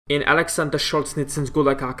In Alexander Solzhenitsyn's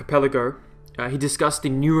Gulag Archipelago, he discussed the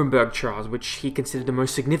Nuremberg trials, which he considered the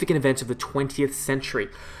most significant events of the 20th century.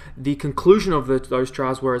 The conclusion of those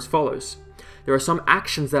trials were as follows. There are some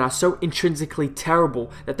actions that are so intrinsically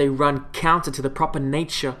terrible that they run counter to the proper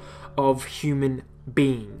nature of human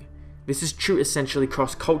being. This is true essentially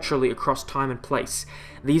cross-culturally across time and place.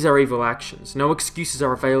 These are evil actions. No excuses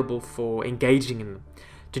are available for engaging in them.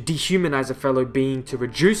 To dehumanize a fellow being, to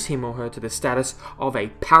reduce him or her to the status of a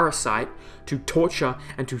parasite, to torture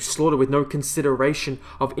and to slaughter with no consideration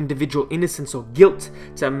of individual innocence or guilt,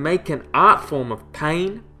 to make an art form of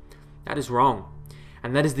pain, that is wrong.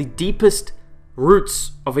 And that is the deepest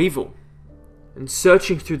roots of evil. And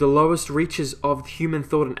searching through the lowest reaches of human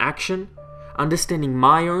thought and action, understanding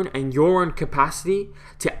my own and your own capacity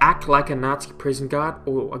to act like a Nazi prison guard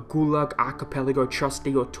or a Gulag Archipelago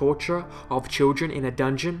trustee or torturer of children in a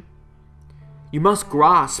dungeon, you must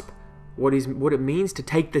grasp what it means to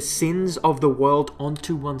take the sins of the world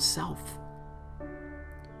onto oneself.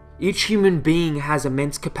 Each human being has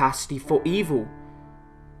immense capacity for evil.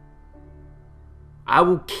 I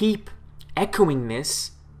will keep echoing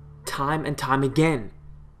this time and time again.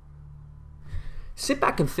 Sit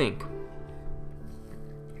back and think.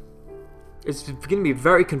 It's going to be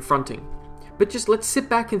very confronting. But just let's sit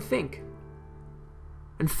back and think.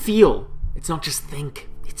 And feel. It's not just think,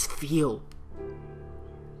 it's feel.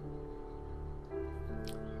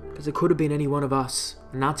 Because it could have been any one of us,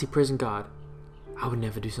 a Nazi prison guard. I would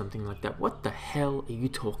never do something like that. What the hell are you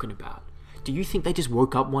talking about? Do you think they just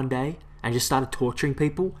woke up one day and just started torturing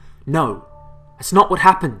people? No, that's not what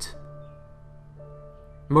happened.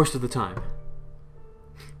 Most of the time.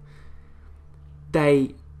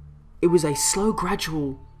 It was a slow,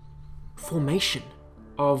 gradual formation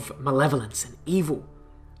of malevolence and evil,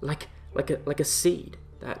 like a seed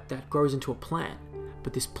that grows into a plant.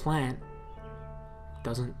 But this plant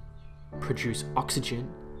doesn't produce oxygen;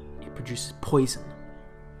 it produces poison.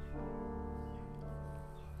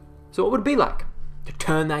 So, what would it be like to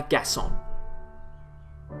turn that gas on?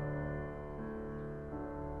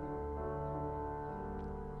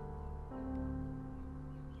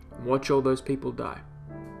 And watch all those people die.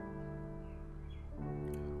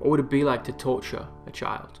 What would it be like to torture a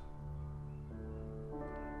child?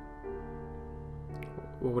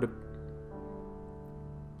 What would it...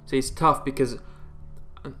 See, it's tough because,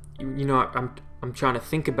 you know, I'm trying to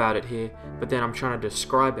think about it here, but then I'm trying to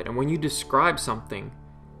describe it. And when you describe something,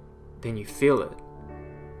 then you feel it.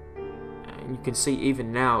 And you can see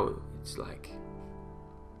even now, it's like...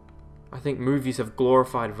 I think movies have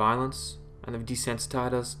glorified violence, and they've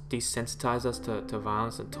desensitized us to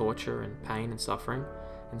violence and torture and pain and suffering.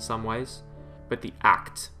 In some ways, but the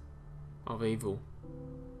act of evil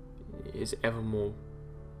is ever more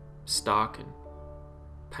stark and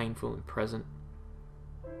painful and present.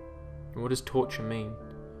 And what does torture mean?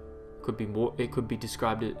 It could be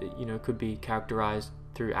described, you know, it could be characterized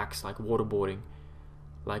through acts like waterboarding,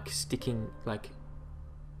 like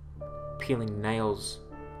peeling nails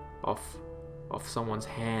off someone's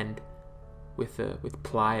hand with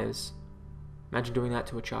pliers. Imagine doing that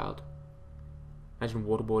to a child. Imagine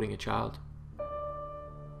waterboarding a child.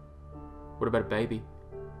 What about a baby?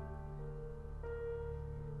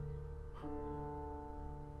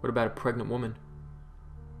 What about a pregnant woman?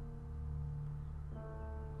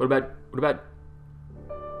 What about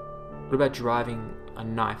driving a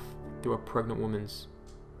knife through a pregnant woman's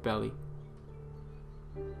belly?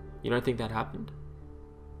 You don't think that happened?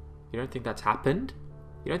 You don't think that's happened?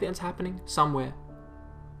 You don't think that's happening somewhere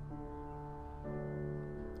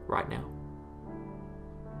right now?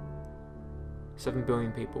 7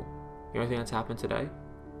 billion people. You don't think that's happened today?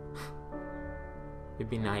 You'd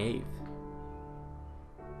be naive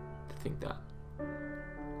to think that.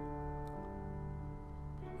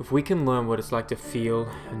 If we can learn what it's like to feel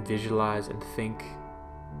and visualize and think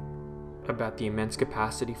about the immense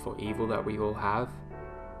capacity for evil that we all have,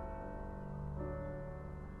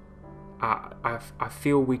 I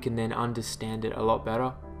feel we can then understand it a lot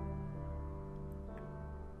better.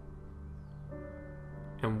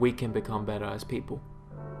 And we can become better as people.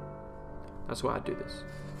 That's why I do this.